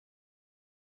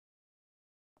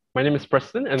My name is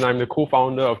Preston, and I'm the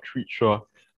co-founder of TreatSure.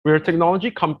 We're a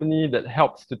technology company that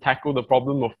helps to tackle the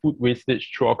problem of food wastage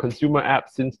through our consumer app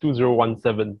since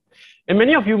 2017. And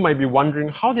many of you might be wondering,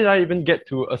 how did I even get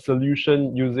to a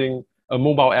solution using a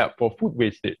mobile app for food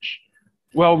wastage?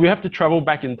 Well, we have to travel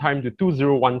back in time to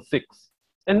 2016.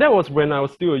 And that was when I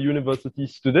was still a university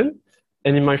student.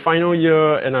 And in my final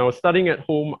year, and I was studying at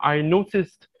home, I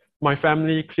noticed my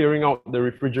family clearing out the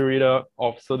refrigerator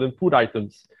of certain food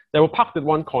items that were parked at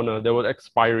one corner that were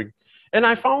expiring. And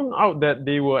I found out that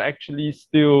they were actually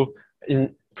still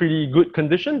in pretty good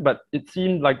condition, but it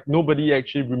seemed like nobody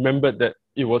actually remembered that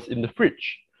it was in the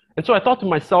fridge. And so I thought to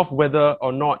myself whether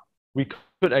or not we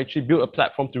could actually build a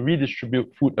platform to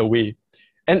redistribute food away.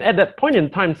 And at that point in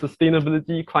time,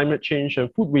 sustainability, climate change,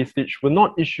 and food wastage were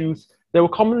not issues that were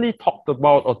commonly talked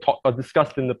about or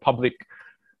discussed in the public.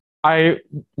 I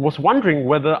was wondering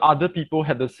whether other people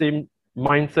had the same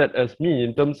mindset as me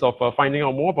in terms of finding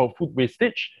out more about food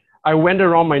wastage. I went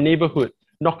around my neighborhood,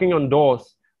 knocking on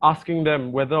doors, asking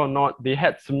them whether or not they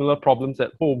had similar problems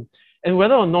at home and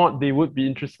whether or not they would be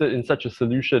interested in such a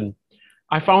solution.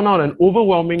 I found out an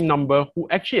overwhelming number who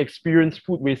actually experienced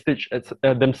food wastage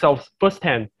themselves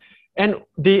firsthand. And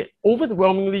they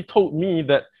overwhelmingly told me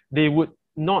that they would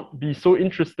not be so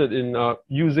interested in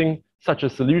using such a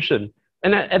solution.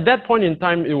 And at that point in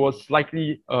time, it was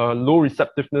likely low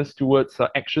receptiveness towards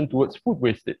action towards food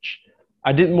wastage.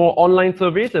 I did more online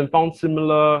surveys and found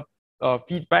similar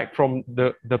feedback from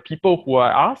the people who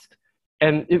I asked.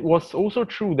 And it was also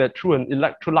true that through an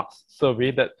Electrolux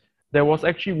survey that there was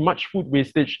actually much food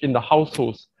wastage in the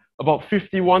households. About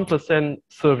 51%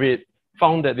 surveyed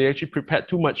found that they actually prepared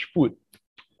too much food.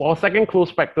 While a second close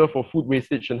factor for food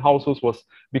wastage in households was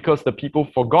because the people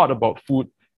forgot about food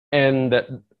and that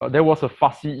there was a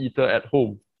fussy eater at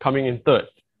home, coming in third.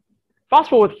 Fast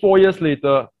forward 4 years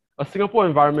later, a Singapore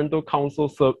Environmental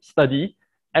Council study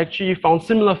actually found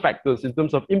similar factors in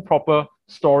terms of improper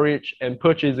storage and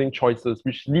purchasing choices,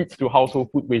 which leads to household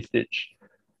food wastage.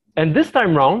 And this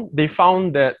time round, they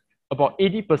found that about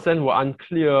 80% were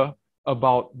unclear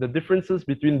about the differences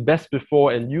between best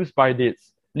before and use by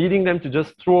dates, leading them to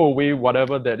just throw away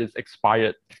whatever that is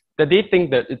expired, that they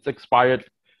think that it's expired,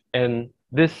 and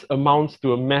this amounts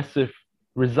to a massive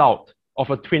result of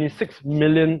a 26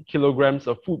 million kilograms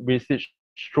of food wastage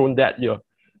thrown that year.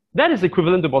 That is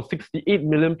equivalent to about 68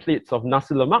 million plates of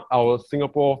nasi lemak, our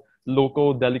Singapore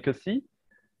local delicacy.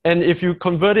 And if you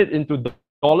convert it into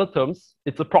dollar terms,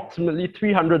 it's approximately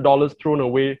 $300 thrown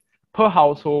away per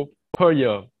household per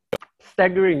year.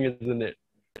 Staggering, isn't it?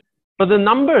 But the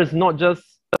number is not just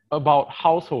about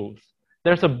households.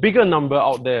 There's a bigger number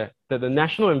out there that the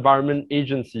National Environment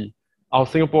Agency, our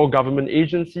Singapore government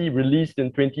agency, released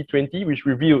in 2020, which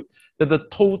revealed that the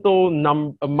total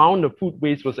amount of food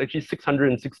waste was actually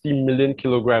 660 million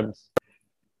kilograms.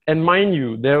 And mind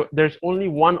you, there's only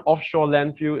one offshore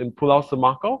landfill in Pulau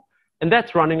Semakau, and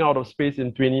that's running out of space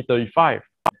in 2035.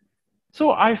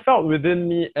 So I felt within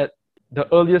me at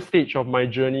the earlier stage of my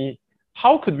journey,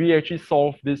 how could we actually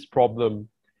solve this problem?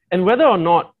 And whether or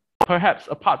not, perhaps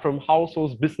apart from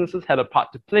households, businesses had a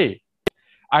part to play.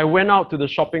 I went out to the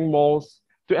shopping malls,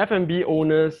 to F&B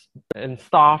owners and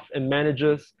staff and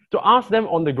managers to ask them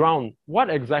on the ground what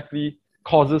exactly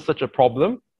causes such a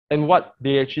problem and what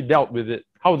they actually dealt with it,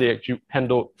 how they actually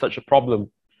handled such a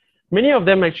problem. Many of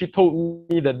them actually told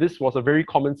me that this was a very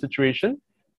common situation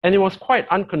and it was quite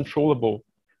uncontrollable.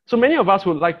 So many of us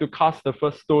would like to cast the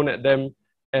first stone at them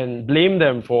and blame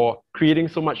them for creating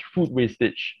so much food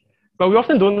wastage. But we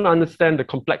often don't understand the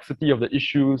complexity of the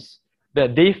issues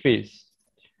that they face.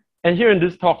 And here in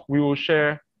this talk, we will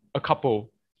share a couple.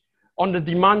 On the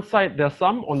demand side, there are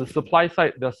some. On the supply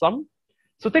side, there are some.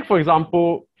 So take, for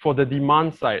example, for the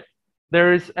demand side,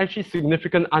 there is actually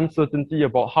significant uncertainty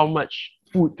about how much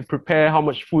food to prepare, how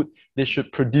much food they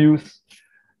should produce.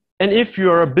 And if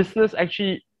you're a business,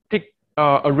 actually take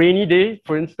a rainy day,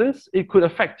 for instance, it could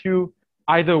affect you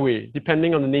either way,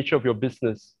 depending on the nature of your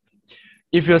business.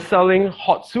 If you're selling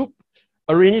hot soup,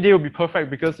 a rainy day will be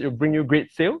perfect because it will bring you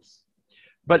great sales.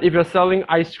 But if you're selling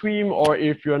ice cream or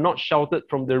if you're not sheltered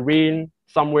from the rain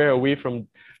somewhere away from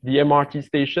the MRT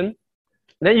station,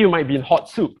 then you might be in hot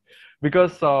soup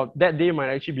because that day might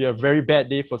actually be a very bad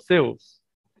day for sales.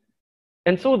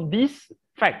 And so these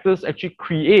factors actually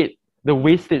create the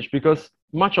wastage because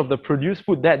much of the produced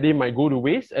food that day might go to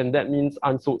waste, and that means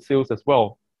unsold sales as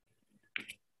well.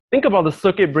 Think about the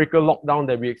circuit breaker lockdown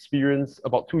that we experienced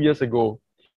about 2 years ago.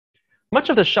 Much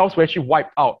of the shelves were actually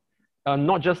wiped out.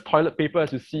 Not just toilet paper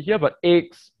as you see here, but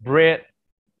eggs, bread,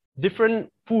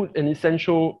 different food and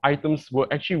essential items were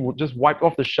actually just wiped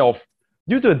off the shelf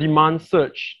due to a demand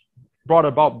surge brought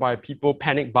about by people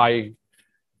panic buying.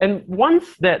 And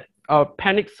once that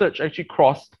panic surge actually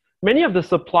crossed, many of the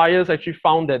suppliers actually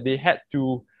found that they had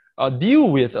to deal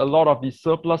with a lot of the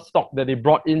surplus stock that they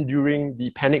brought in during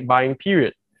the panic buying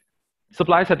period.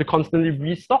 Suppliers had to constantly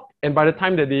restock, and by the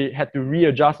time that they had to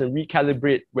readjust and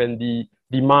recalibrate when the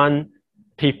demand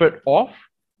tapered off,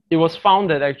 it was found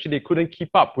that actually they couldn't keep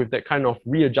up with that kind of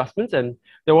readjustments, and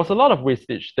there was a lot of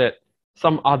wastage that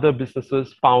some other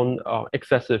businesses found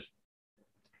excessive.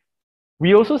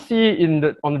 We also see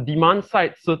on the demand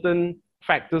side certain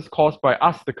factors caused by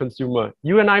us, the consumer.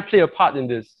 You and I play a part in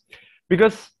this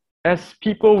because as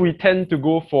people, we tend to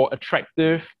go for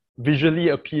attractive, visually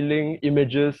appealing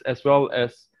images as well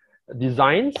as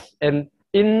designs. And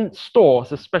in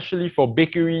stores, especially for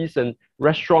bakeries and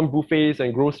restaurant buffets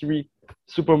and grocery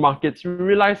supermarkets, we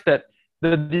realize that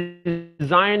the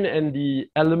design and the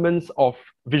elements of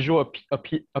visual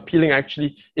appealing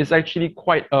is actually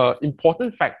quite an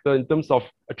important factor in terms of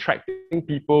attracting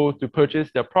people to purchase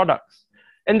their products.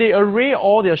 And they array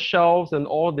all their shelves and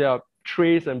all their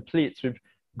trays and plates with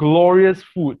glorious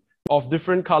food of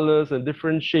different colors and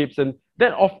different shapes, and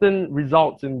that often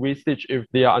results in wastage if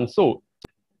they are unsold.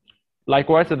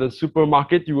 Likewise, at the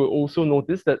supermarket, you will also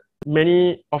notice that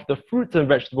many of the fruits and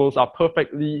vegetables are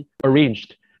perfectly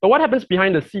arranged. But what happens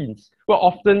behind the scenes? Well,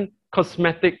 often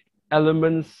cosmetic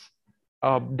elements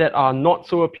that are not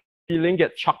so appealing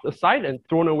get chucked aside and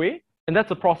thrown away, and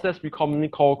that's a process we commonly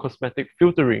call cosmetic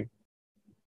filtering.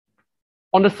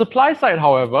 On the supply side,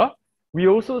 however, we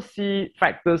also see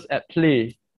factors at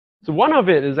play. So one of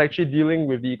it is actually dealing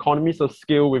with the economies of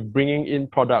scale with bringing in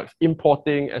products,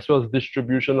 importing as well as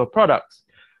distribution of products.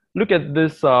 Look at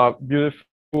this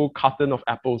beautiful carton of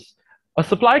apples. A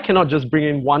supplier cannot just bring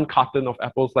in one carton of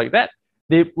apples like that.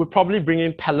 They would probably bring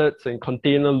in pallets and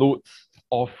container loads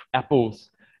of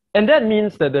apples. And that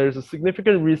means that there is a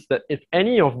significant risk that if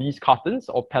any of these cartons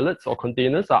or pallets or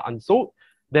containers are unsold,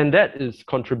 then that is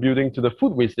contributing to the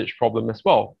food wastage problem as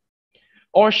well.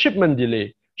 Or shipment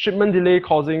delay. Shipment delay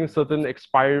causing certain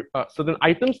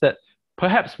items that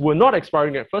perhaps were not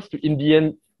expiring at first to in the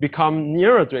end become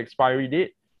nearer to expiry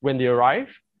date when they arrive.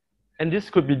 And this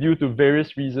could be due to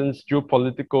various reasons,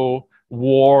 geopolitical,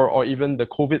 war, or even the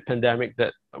COVID pandemic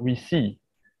that we see.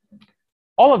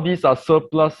 All of these are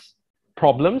surplus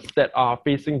problems that are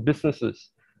facing businesses.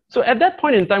 So at that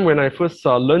point in time, when I first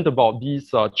learned about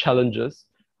these challenges,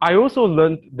 I also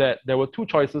learned that there were two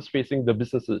choices facing the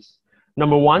businesses.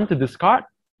 Number one, to discard,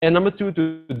 and number two,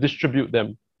 to distribute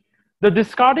them. The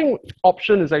discarding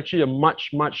option is actually a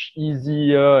much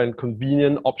easier and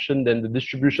convenient option than the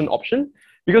distribution option,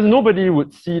 because nobody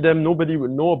would see them, nobody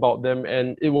would know about them,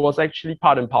 and it was actually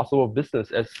part and parcel of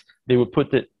business, as they would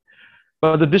put it.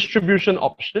 But the distribution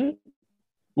option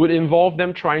would involve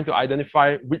them trying to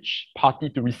identify which party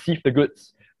to receive the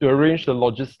goods, to arrange the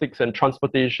logistics and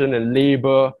transportation and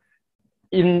labor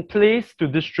in place to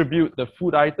distribute the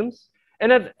food items.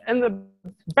 And at the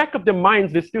back of their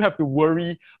minds, they still have to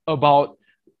worry about,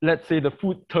 let's say, the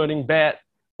food turning bad,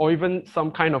 or even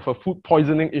some kind of a food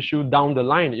poisoning issue down the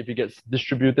line if it gets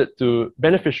distributed to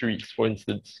beneficiaries, for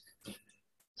instance.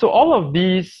 So all of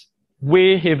these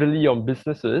weigh heavily on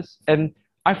businesses, and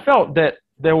I felt that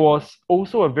there was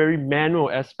also a very manual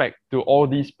aspect to all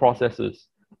these processes.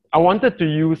 I wanted to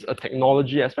use a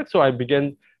technology aspect, so I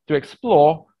began to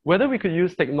explore whether we could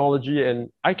use technology, and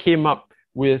I came up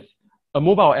with a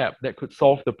mobile app that could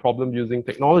solve the problem using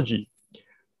technology.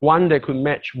 One that could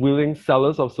match willing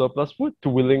sellers of surplus food to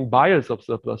willing buyers of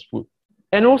surplus food,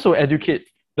 and also educate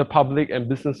the public and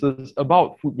businesses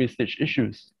about food wastage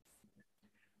issues.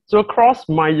 So across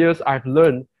my years, I've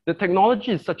learned that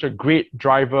technology is such a great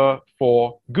driver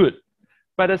for good,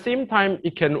 but at the same time,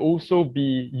 it can also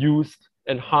be used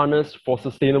and harnessed for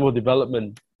sustainable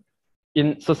development.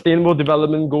 In Sustainable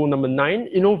Development Goal number 9,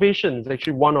 innovation is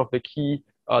actually one of the key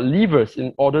levers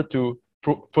in order to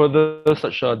further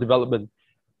such development.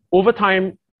 Over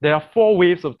time, there are 4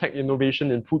 waves of tech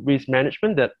innovation in food waste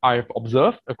management that I've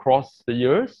observed across the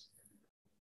years.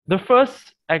 The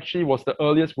first actually was the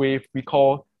earliest wave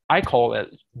I call it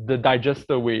the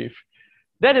digester wave.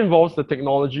 That involves the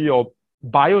technology or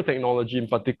biotechnology in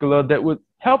particular that would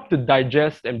help to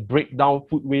digest and break down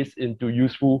food waste into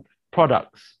useful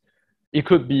products. It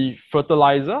could be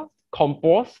fertilizer,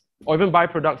 compost, or even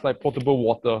byproducts like potable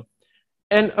water.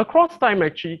 And across time,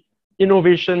 actually,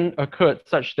 innovation occurred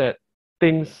such that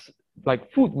things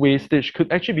like food wastage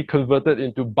could actually be converted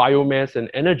into biomass and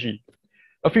energy.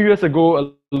 A few years ago,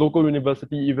 a local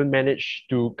university even managed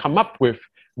to come up with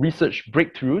research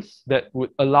breakthroughs that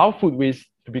would allow food waste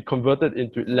to be converted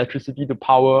into electricity to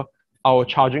power our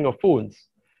charging of phones.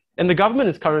 And the government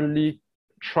is currently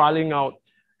trialing out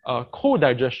a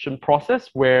co-digestion process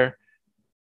where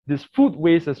this food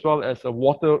waste as well as a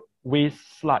water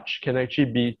waste sludge can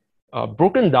actually be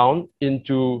broken down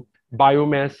into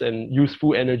biomass and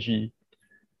useful energy.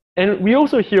 And we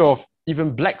also hear of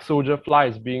even black soldier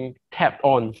flies being tapped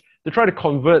on to try to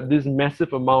convert this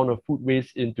massive amount of food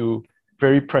waste into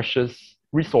very precious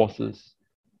resources.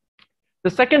 The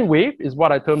second wave is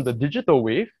what I term the digital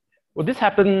wave. Well, this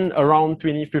happened around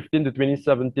 2015 to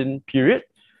 2017 period.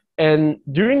 And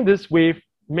during this wave,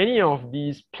 many of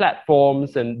these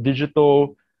platforms and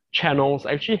digital channels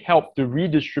actually help to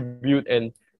redistribute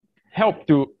and help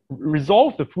to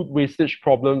resolve the food wastage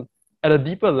problem at a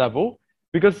deeper level,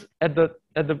 because at the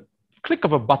click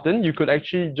of a button, you could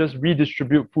actually just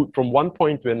redistribute food from one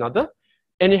point to another.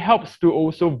 And it helps to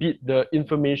also beat the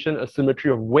information asymmetry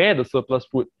of where the surplus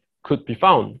food could be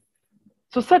found.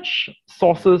 So such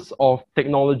sources of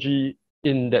technology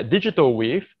in that digital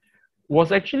wave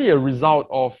was actually a result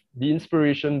of the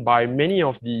inspiration by many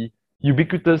of the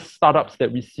ubiquitous startups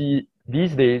that we see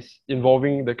these days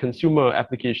involving the consumer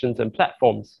applications and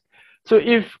platforms. So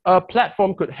if a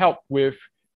platform could help with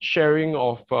sharing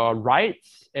of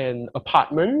rides and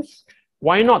apartments,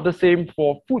 why not the same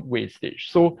for food wastage?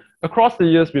 So across the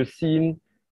years, we've seen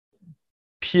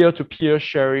peer-to-peer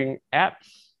sharing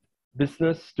apps,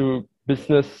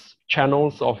 business-to-business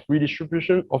channels of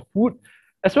redistribution of food,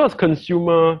 as well as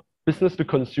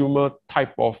business-to-consumer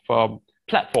type of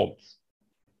platforms.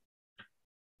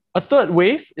 A third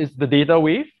wave is the data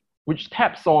wave, which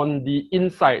taps on the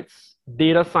insights,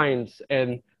 data science,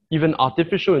 and even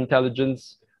artificial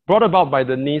intelligence brought about by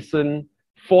the nascent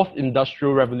fourth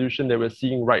industrial revolution that we're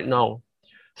seeing right now.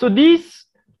 So these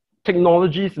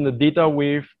technologies in the data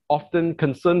wave often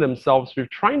concern themselves with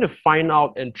trying to find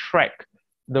out and track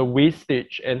the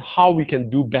wastage and how we can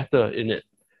do better in it.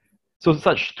 So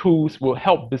such tools will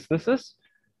help businesses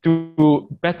to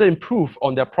better improve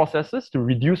on their processes to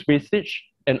reduce wastage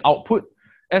and output,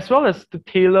 as well as to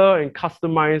tailor and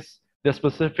customize their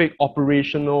specific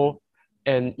operational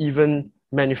and even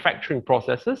manufacturing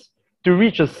processes to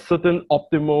reach a certain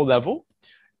optimal level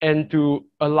and to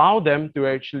allow them to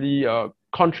actually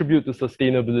contribute to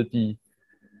sustainability.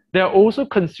 There are also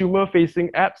consumer-facing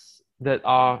apps that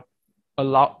are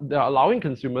allowing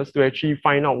consumers to actually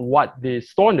find out what they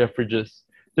store in their fridges,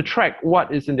 to track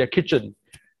what is in their kitchen,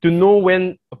 to know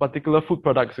when a particular food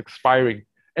product is expiring,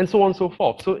 and so on and so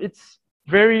forth. So it's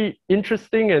very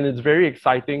interesting and it's very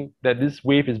exciting that this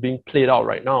wave is being played out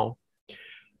right now.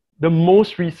 The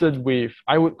most recent wave,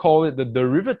 I would call it the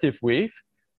derivative wave,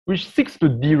 which seeks to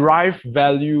derive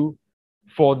value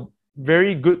for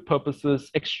very good purposes,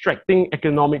 extracting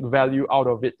economic value out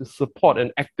of it to support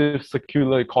an active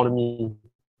circular economy.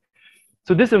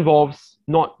 So this involves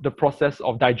not the process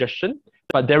of digestion,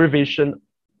 but derivation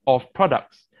of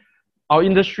products. Our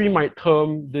industry might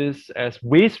term this as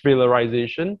waste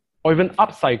valorization or even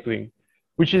upcycling,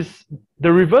 which is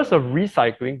the reverse of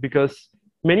recycling, because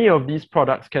many of these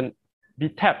products can be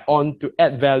tapped on to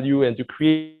add value and to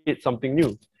create something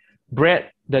new.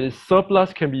 Bread that is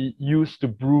surplus can be used to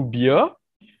brew beer.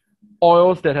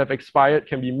 Oils that have expired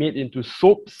can be made into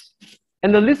soaps,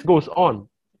 and the list goes on.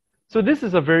 So this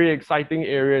is a very exciting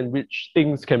area in which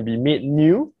things can be made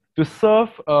new to serve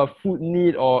a food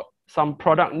need or some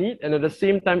product need, and at the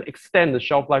same time extend the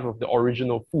shelf life of the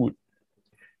original food.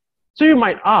 So you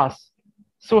might ask,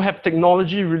 so have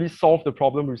technology really solved the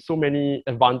problem with so many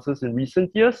advances in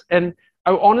recent years? And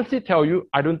I will honestly tell you,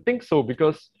 I don't think so,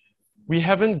 because we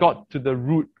haven't got to the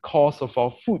root cause of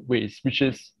our food waste, which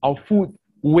is our food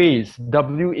waste,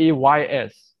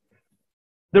 W-A-Y-S.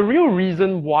 The real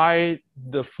reason why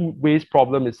the food waste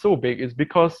problem is so big is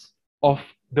because of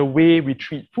the way we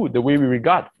treat food, the way we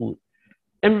regard food.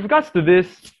 And with regards to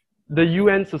this, the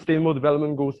UN Sustainable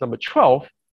Development Goals number 12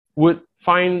 would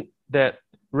find that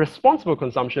responsible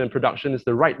consumption and production is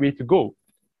the right way to go.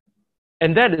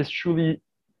 And that is truly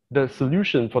the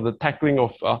solution for the tackling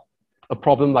of a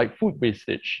problem like food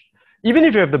wastage. Even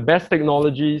if you have the best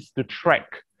technologies to track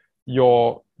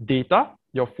your data,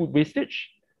 your food wastage,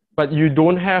 but you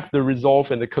don't have the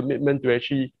resolve and the commitment to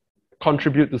actually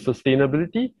contribute to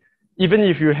sustainability, even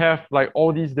if you have like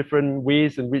all these different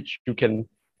ways in which you can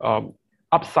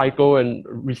upcycle and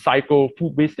recycle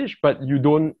food wastage, but you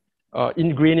don't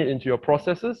ingrain it into your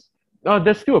processes,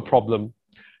 there's still a problem.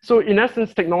 So in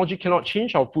essence, technology cannot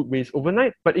change our food waste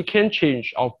overnight, but it can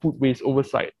change our food waste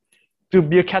oversight to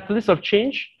be a catalyst of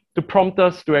change, to prompt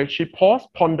us to actually pause,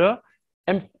 ponder,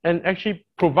 and actually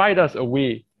provide us a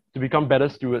way to become better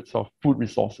stewards of food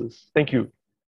resources. Thank you.